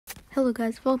Hello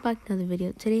guys, welcome back to another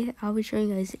video. Today I'll be showing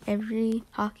you guys every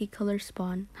Haki color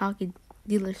spawn, Haki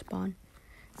dealer spawn.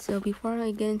 So before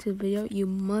I get into the video, you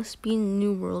must be in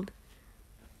New World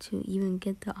to even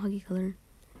get the Haki color.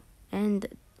 And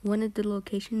one of the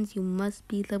locations, you must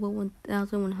be level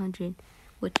 1100,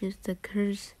 which is the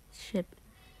curse ship.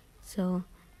 So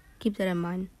keep that in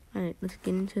mind. Alright, let's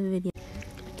get into the video.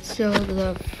 So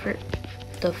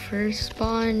the first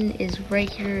spawn is right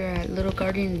here at Little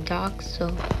Garden Dock.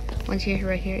 So once you're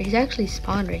right here, he's actually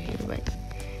spawned right here, but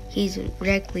he's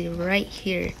directly right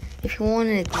here. If you want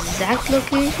an exact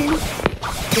location,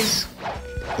 just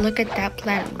look at that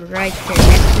plant right there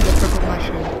next to the purple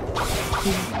mushroom.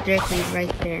 He's directly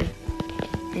right there.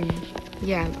 And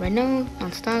yeah, right now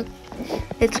on stock,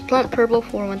 it's plant purple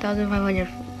for 1,500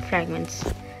 fragments.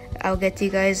 I'll get to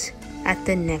you guys at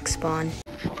the next spawn.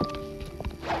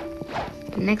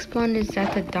 The next spawn is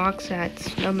at the docks at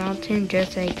Snow Mountain,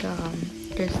 just like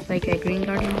a green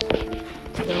garden.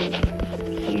 So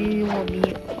he will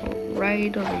be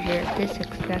right over here at this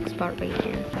exact spot right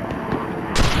here.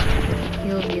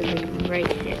 He'll be like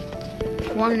right here. If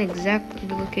you want an exact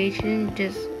location,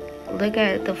 just look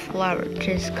at the flower.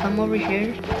 Just come over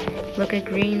here, look at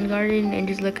green garden, and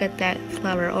just look at that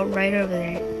flower right over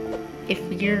there. If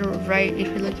you're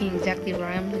looking exactly where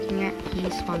I'm looking at, he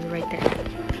spawns right there.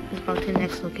 Let's go to the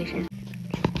next location.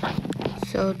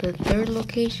 So the third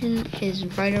location is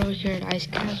right over here at Ice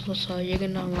Castle. So you're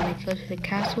gonna want to go to the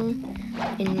castle,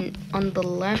 and on the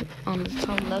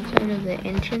top left side of the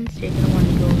entrance, you're gonna want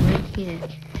to go right here,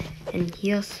 and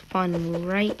he'll spawn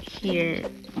right here.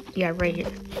 Yeah, right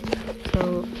here.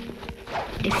 So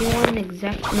if you want an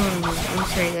exact, no, I'm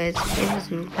sorry guys, it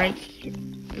was right here.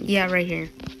 Yeah, right here.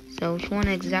 So if you want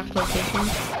an exact location,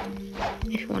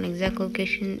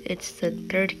 it's the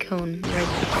third cone right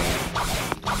there.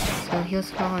 So he'll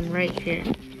spawn right here.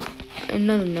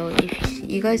 Another note, if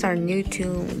you guys are new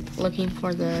to looking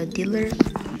for the dealer,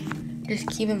 just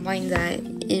keep in mind that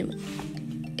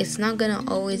it's not gonna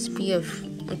always be a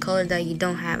color that you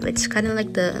don't have. It's kind of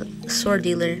like the sword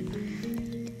dealer.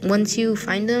 Once you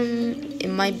find them,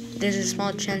 there's a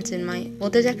small chance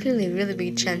there's actually a really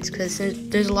big chance, because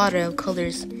there's a lot of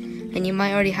colors and you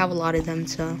might already have a lot of them,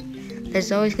 so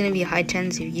there's always going to be a high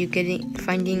chance of you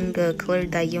finding a color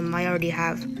that you might already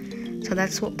have. So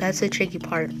that's the tricky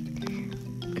part.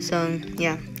 So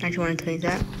yeah, I just want to tell you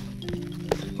that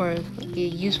for a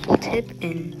useful tip.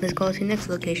 And let's go to the next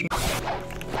location.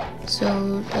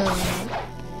 So the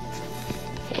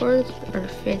fourth or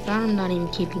fifth, I'm not even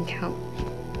keeping count.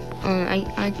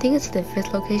 I think it's the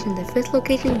fifth location. The fifth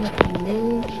location is like a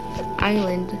new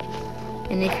island,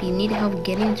 and if you need help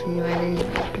getting to New Island,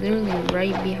 it's literally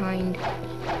right behind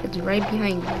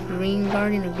Green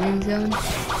Garden or Green Zone.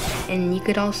 And you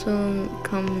could also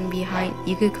come to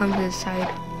the side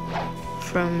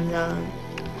from the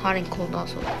Hot and Cold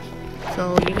also.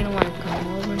 So you're gonna want to come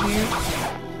over here,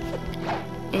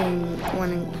 and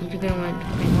you're gonna want to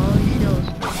climb all these hills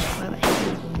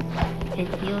and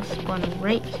he'll spawn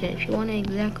right here. If you want an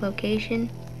exact location,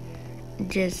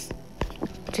 just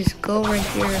go right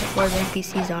here where the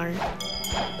NPCs are,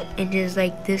 and just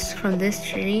like this, from this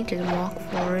tree, just walk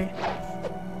forward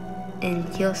and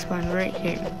he'll spawn right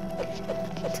here.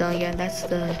 So yeah, that's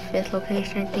the fifth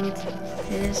location, I think it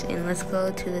is. And let's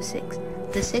go to the sixth.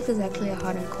 The sixth is actually a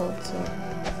Hot and Cold, so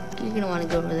you're gonna want to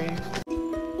go over there.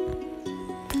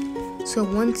 So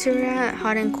once you're at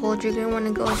Hot and Cold, you're gonna want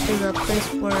to go to the place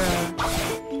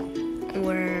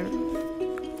where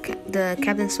the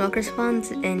Captain Smoker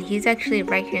spawns, and he's actually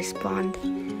right here spawned.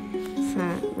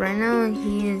 So right now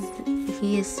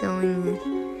he is selling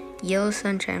Yellow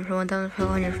Sunshine for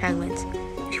 1,500 fragments.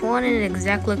 If you want an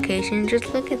exact location,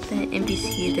 just look at the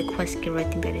NPC, the quest giver, I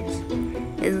think that is.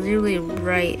 It's literally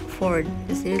right forward.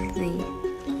 It's literally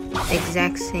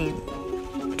exact same.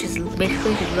 Just look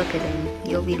at him.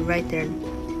 You'll be right there.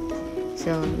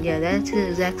 So yeah, that's the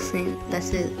exact same. That's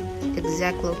the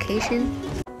exact location.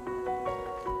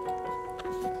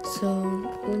 So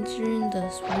once you're in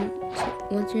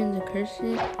the curse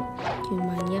ship, keep in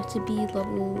mind you have to be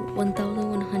level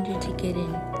 1,100 to get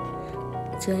in,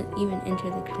 to even enter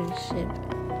the curse ship.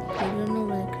 If you don't know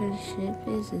where the curse ship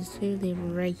is, it's literally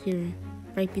right here,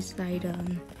 right beside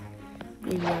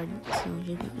graveyard. So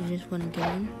you just want to get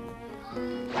in,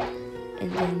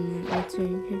 and then once you're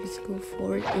in here, just go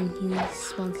forward, and he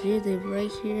spawns literally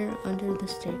right here under the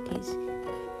staircase.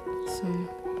 So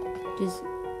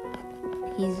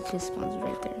he just spawns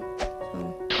right there.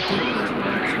 So thank you guys for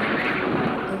watching.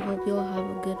 I hope you all have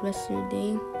a good rest of your day,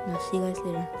 and I'll see you guys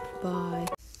later. Bye.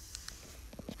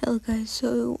 Hello guys,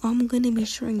 so I'm gonna be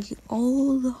showing you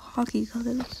all the Haki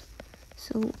colors. So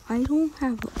So I don't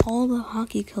have all the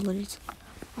Haki colors.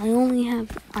 I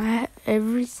have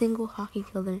every single Haki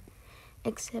color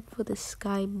except for the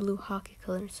sky blue Haki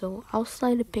color. So I'll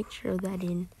slide a picture of that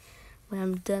in when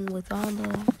I'm done with all the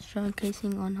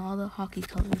showcasing on all the Haki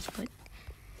colors. But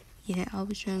yeah, I'll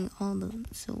be showing all of them.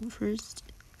 So first,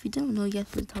 if you don't know, you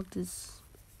have to talk to this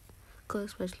color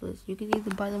specialist. You can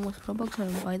either buy them with Robux or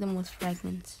buy them with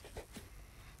fragments.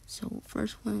 So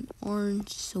first one, orange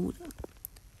soda.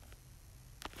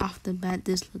 Off the bat,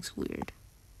 this looks weird.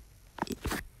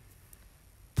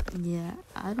 Yeah,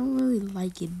 I don't really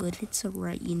like it, but it's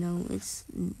alright, you know.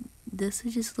 This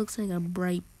just looks like a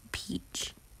bright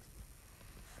peach.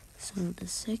 So the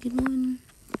second one,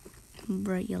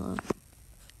 bright yellow.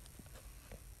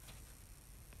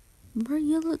 Bright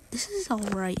yellow, this is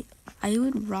alright. I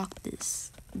would rock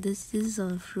this. This is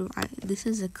a fruit. This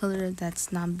is a color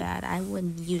that's not bad. I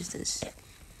wouldn't use this.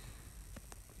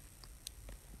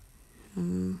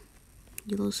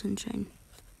 Yellow sunshine.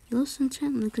 Yellow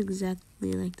sunshine looks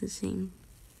exactly like the same,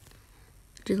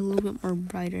 just a little bit more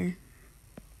brighter.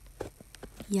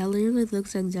 Yeah, literally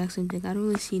looks the exact same thing. I don't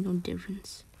really see no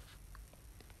difference.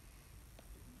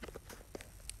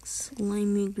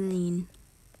 Slimy green.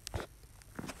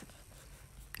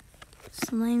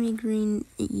 Slimy green,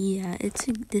 yeah, this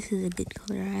is a good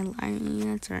color. Yeah,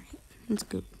 that's alright. It's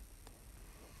good.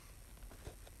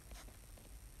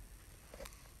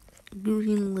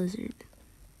 Green lizard.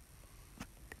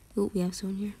 Oh, we have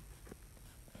someone here.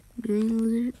 Green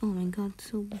lizard. Oh my god,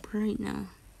 it's so bright now.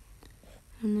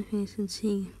 I don't know if you guys can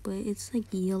see, but it's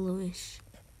like yellowish.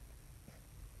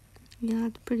 Yeah,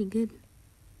 it's pretty good.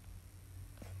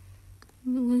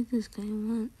 What does this guy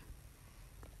want?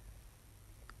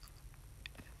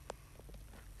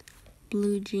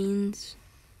 Blue jeans.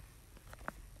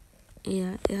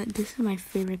 Yeah, this is my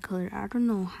favorite color. I don't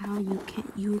know how you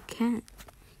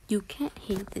can't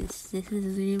hate this. This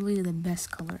is literally the best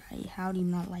color. How do you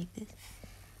not like this?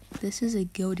 This is a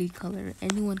goated color.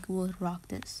 Anyone could rock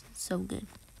this. It's so good.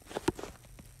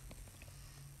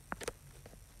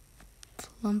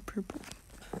 Plum purple.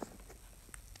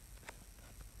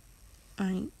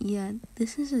 Alright, yeah,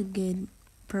 this is a good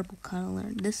purple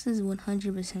color. This is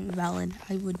 100% valid.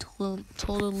 I would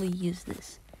totally use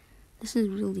this. This is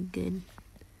really good.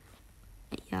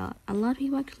 Yeah, a lot of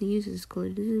people actually use this color.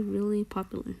 This is really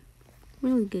popular.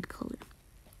 Really good color.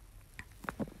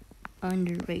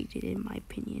 Underrated in my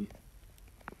opinion.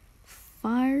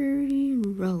 Fiery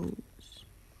rose.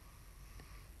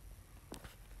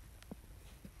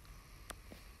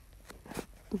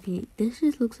 Okay, this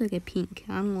just looks like a pink.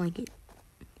 I don't like it.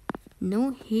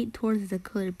 No hate towards the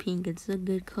color pink. It's a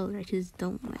good color. I just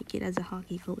don't like it as a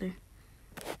Haki color.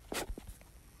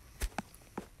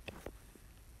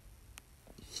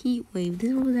 Heat wave.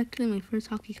 This was actually my first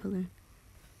Haki color.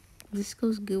 This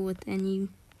goes good with any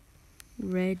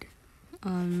red.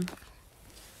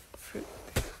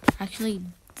 Actually,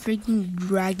 freaking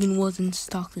dragon was in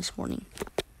stock this morning.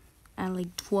 At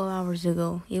like 12 hours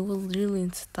ago. It was literally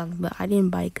in stock, but I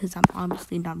didn't buy it because I'm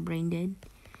obviously not brain dead.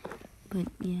 But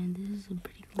yeah, this is a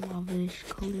pretty lava-ish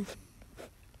color.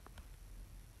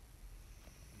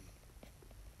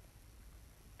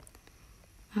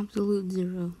 Absolute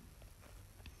zero.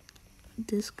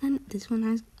 This one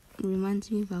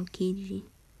reminds me about KG.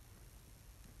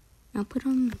 I'll put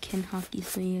on Ken Haki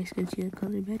so you guys can see the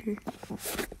color better.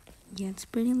 Yeah, it's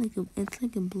pretty like a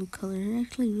blue color. I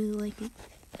actually really like it.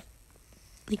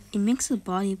 Like it makes the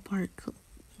body part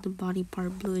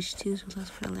bluish too, so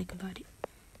that's what I like about it.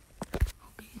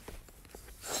 Okay.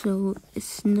 So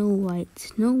Snow White.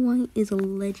 Snow White is a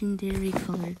legendary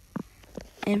color.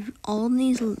 All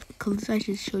these colors I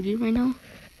just showed you right now,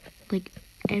 like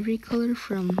every color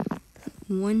from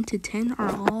 1 to 10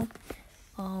 are all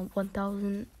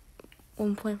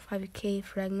 1.5k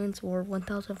fragments or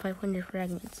 1,500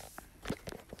 fragments.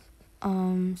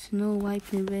 Snow White,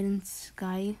 Red and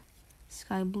Sky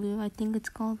Blue, I think it's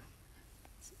called.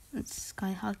 It's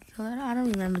Sky Haki color. I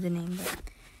don't remember the name,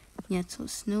 but yeah. So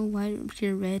Snow White,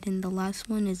 Pure Red, and the last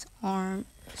one is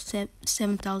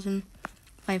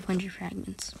 7,500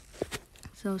 fragments.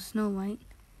 So Snow White,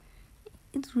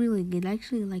 it's really good. I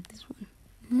actually like this one.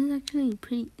 This is actually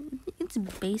pretty. It's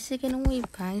basic in a way,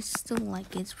 but I still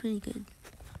like it. It's pretty good.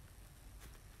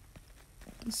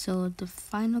 So the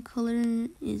final color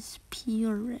is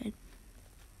Pure Red.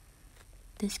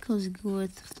 This goes good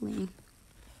with Flame.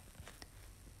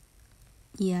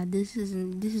 Yeah, this is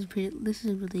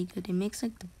really good. It makes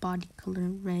like the body color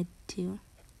red too,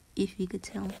 if you could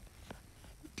tell.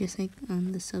 Just like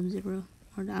the Sub-Zero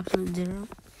or the Absolute Zero.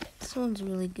 This one's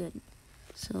really good.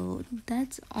 So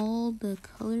that's all the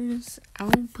colors.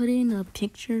 I'll put in a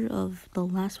picture of the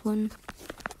last one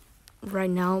right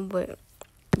now, but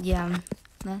yeah,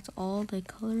 that's all the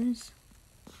colors.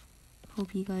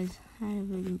 Hope you guys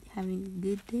having a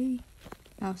good day.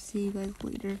 I'll see you guys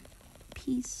later.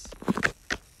 Peace.